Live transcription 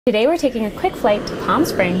Today we're taking a quick flight to Palm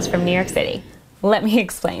Springs from New York City. Let me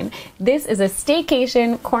explain. This is a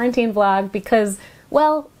staycation quarantine vlog because,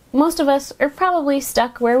 well, most of us are probably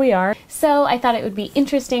stuck where we are. So I thought it would be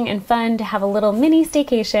interesting and fun to have a little mini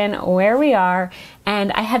staycation where we are.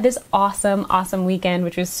 And I had this awesome weekend,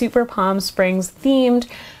 which was super Palm Springs themed.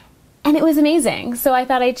 And it was amazing. So I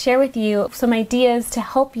thought I'd share with you some ideas to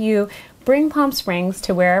help you bring Palm Springs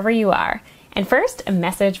to wherever you are. And first, a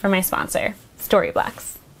message from my sponsor,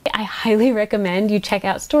 Storyblocks. I highly recommend you check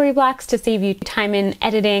out Storyblocks to save you time in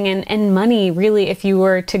editing and money. Really, if you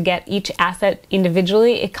were to get each asset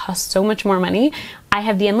individually, it costs so much more money. I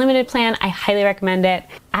have the unlimited plan. I highly recommend it.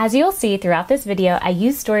 As you'll see throughout this video, I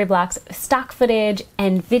use Storyblocks stock footage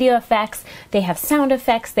and video effects. They have sound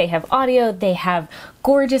effects, they have audio, they have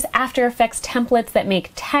gorgeous After Effects templates that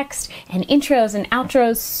make text and intros and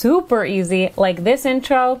outros super easy, like this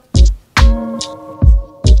intro.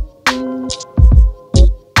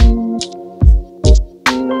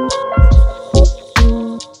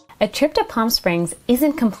 A trip to Palm Springs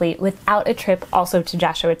isn't complete without a trip also to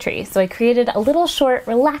Joshua Tree. So I created a little short,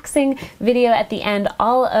 relaxing video at the end,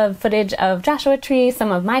 all of footage of Joshua Tree,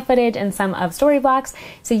 some of my footage, and some of Storyblocks,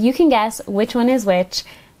 so you can guess which one is which,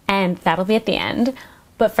 and that'll be at the end.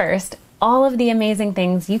 But first, all of the amazing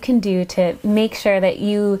things you can do to make sure that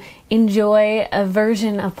you enjoy a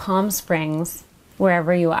version of Palm Springs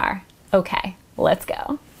wherever you are. Okay, let's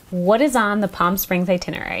go. What is on the Palm Springs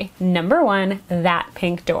itinerary? Number one, that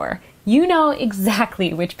pink door. You know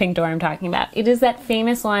exactly which pink door I'm talking about. It is that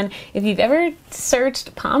famous one. If you've ever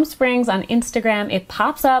searched Palm Springs on Instagram, it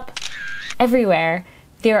pops up everywhere.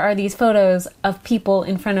 There are these photos of people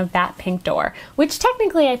in front of that pink door, which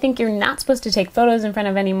technically I think you're not supposed to take photos in front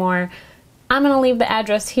of anymore. I'm gonna leave the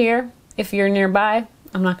address here if you're nearby.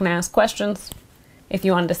 I'm not gonna ask questions if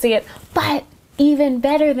you wanted to see it, but even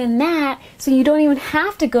better than that, so you don't even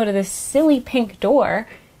have to go to this silly pink door.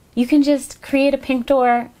 You can just create a pink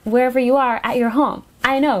door wherever you are at your home.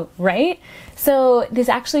 I know, right? So this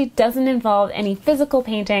actually doesn't involve any physical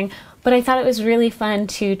painting, but I thought it was really fun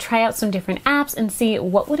to try out some different apps and see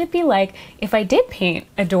what would it be like if I did paint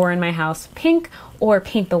a door in my house pink or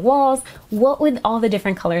paint the walls. What would all the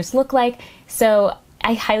different colors look like? So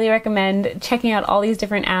I highly recommend checking out all these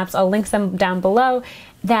different apps. I'll link them down below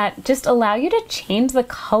that just allow you to change the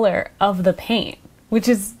color of the paint, which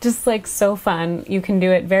is just like so fun. You can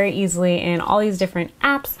do it very easily in all these different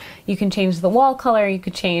apps. You can change the wall color, you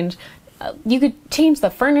could change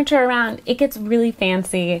the furniture around. It gets really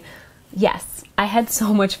fancy. Yes, I had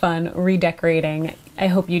so much fun redecorating. I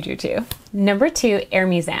hope you do too. Number two, Air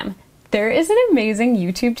Museum. There is an amazing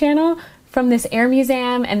YouTube channel from this air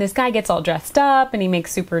museum, and this guy gets all dressed up and he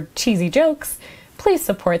makes super cheesy jokes. Please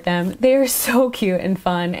support them. They are so cute and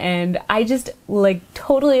fun, and I just like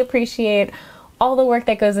totally appreciate all the work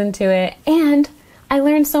that goes into it. And I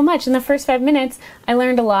learned so much. In the first 5 minutes, I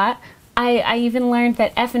learned a lot. I even learned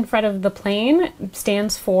that F in front of the plane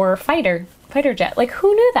stands for fighter jet. Like,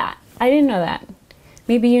 who knew that? I didn't know that.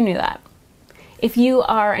 Maybe you knew that. If you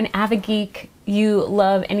are an avid geek, you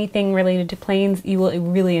love anything related to planes, you will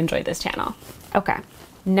really enjoy this channel. Okay.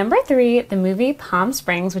 Number three, the movie Palm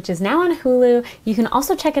Springs, which is now on Hulu. You can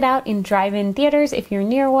also check it out in drive-in theaters if you're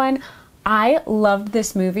near one. I loved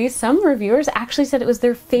this movie. Some reviewers actually said it was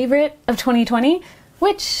their favorite of 2020,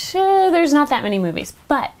 which there's not that many movies,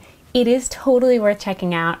 but it is totally worth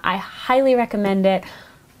checking out. I highly recommend it.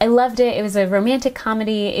 I loved it. It was a romantic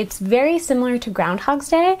comedy. It's very similar to Groundhog's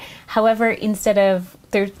Day. However, instead of,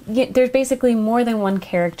 there's basically more than one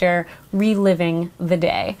character reliving the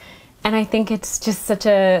day. And I think it's just such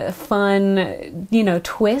a fun,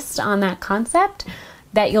 twist on that concept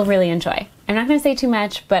that you'll really enjoy. I'm not going to say too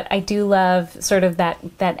much, but I do love sort of that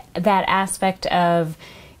aspect of,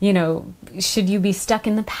 should you be stuck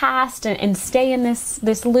in the past and stay in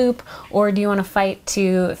this loop, or do you want to fight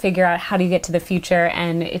to figure out how do you get to the future?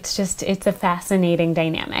 And it's a fascinating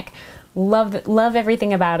dynamic. Love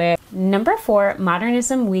everything about it. Number four,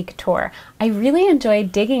 Modernism Week Tour. I really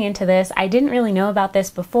enjoyed digging into this. I didn't really know about this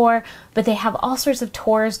before, but they have all sorts of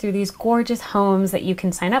tours through these gorgeous homes that you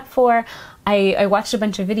can sign up for. I watched a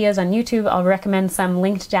bunch of videos on YouTube. I'll recommend some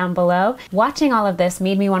linked down below. Watching all of this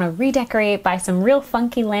made me want to redecorate, buy some real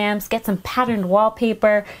funky lamps, get some patterned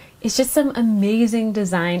wallpaper. It's just some amazing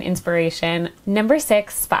design inspiration. Number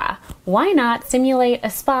six, spa. Why not simulate a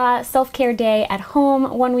spa self-care day at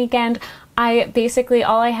home one weekend? All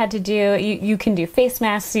I had to do, you can do face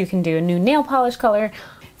masks, you can do a new nail polish color.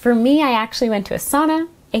 For me, I actually went to a sauna,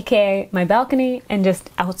 aka my balcony, and just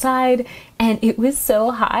outside, and it was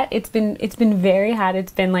so hot. It's been very hot.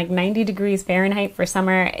 It's been like 90 degrees Fahrenheit for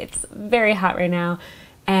summer. It's very hot right now.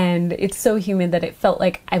 and it's so humid that it felt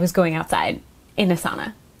like I was going outside in a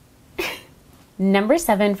sauna. Number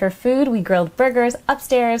 7, for food, we grilled burgers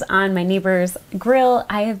upstairs on my neighbor's grill.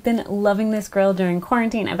 I have been loving this grill during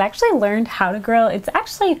quarantine. I've actually learned how to grill. It's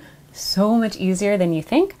actually so much easier than you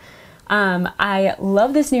think. I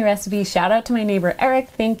love this new recipe. Shout out to my neighbor Eric.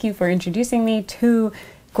 Thank you for introducing me to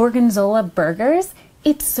gorgonzola burgers.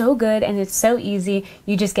 It's so good and it's so easy.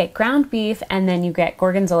 You just get ground beef and then you get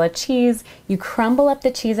gorgonzola cheese. You crumble up the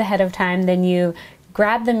cheese ahead of time, then you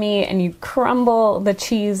grab the meat and you crumble the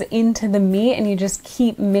cheese into the meat and you just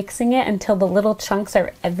keep mixing it until the little chunks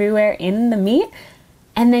are everywhere in the meat.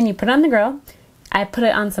 And then you put it on the grill. I put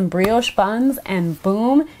it on some brioche buns and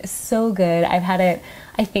boom, it's so good. I've had it,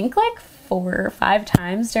 I think like 4 or 5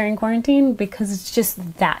 times during quarantine because it's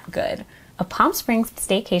just that good. A Palm Springs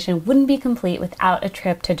staycation wouldn't be complete without a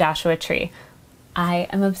trip to Joshua Tree. I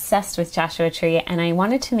am obsessed with Joshua Tree and I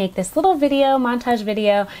wanted to make this little video, montage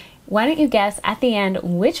video. Why don't you guess at the end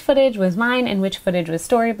which footage was mine and which footage was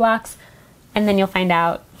Storyblocks, and then you'll find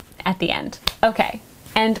out at the end. Okay,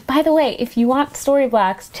 and by the way, if you want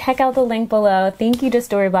Storyblocks, check out the link below. Thank you to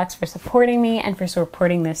Storyblocks for supporting me and for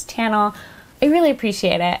supporting this channel. I really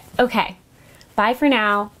appreciate it. Okay, bye for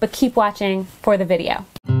now, but keep watching for the video.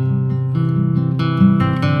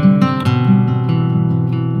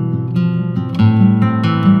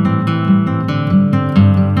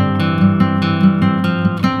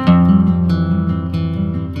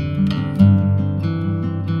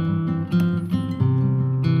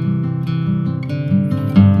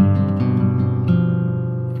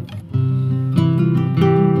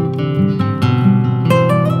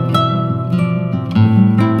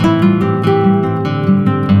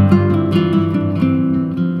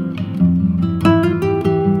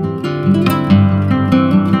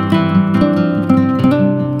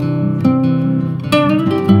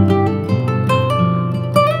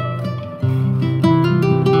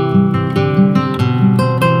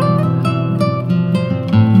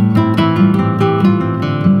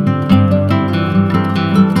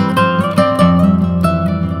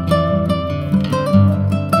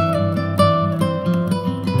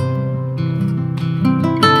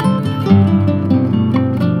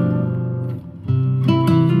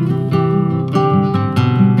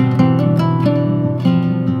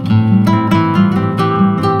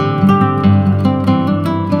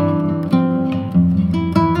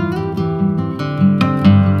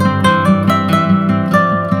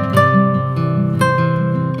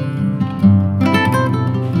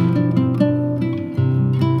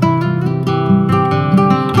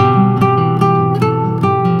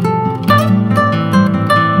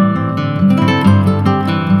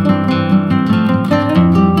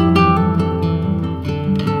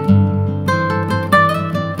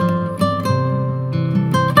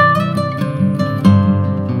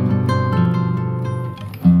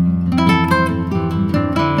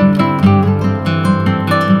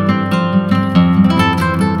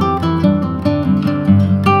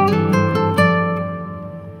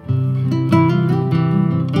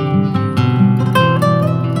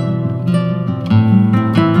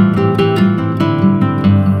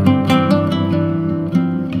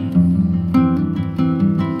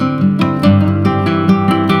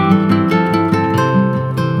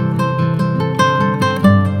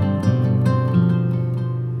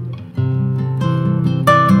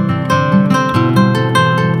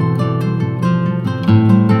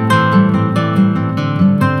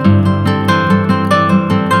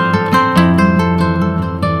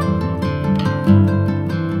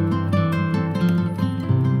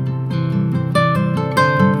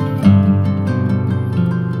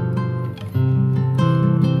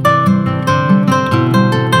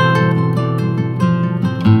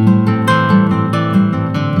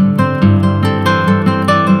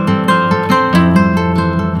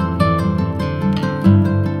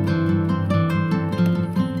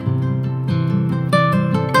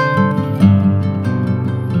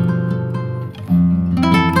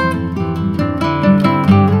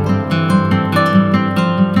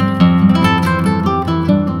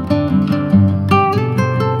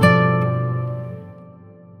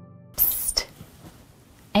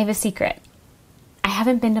 I have a secret. I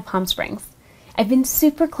haven't been to Palm Springs. I've been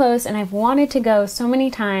super close and I've wanted to go so many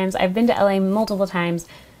times. I've been to LA multiple times,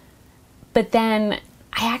 but then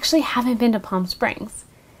I actually haven't been to Palm Springs.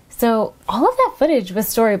 So all of that footage was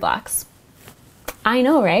Storyblocks. I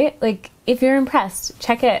know, right? Like, if you're impressed,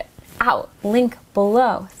 check it out. Link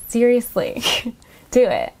below. Seriously. Do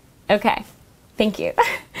it. Okay. Thank you.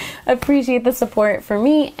 Appreciate the support for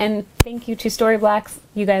me, and thank you to Storyblocks.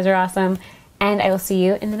 You guys are awesome. And I will see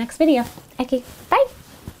you in the next video. Okay, bye!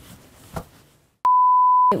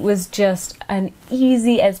 It was just an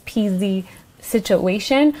easy as peasy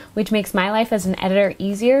situation, which makes my life as an editor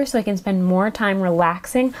easier so I can spend more time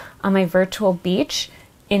relaxing on my virtual beach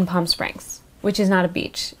in Palm Springs, which is not a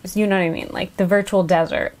beach. You know what I mean? Like the virtual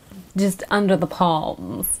desert, just under the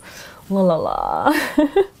palms. La la la.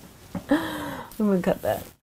 I'm gonna cut that.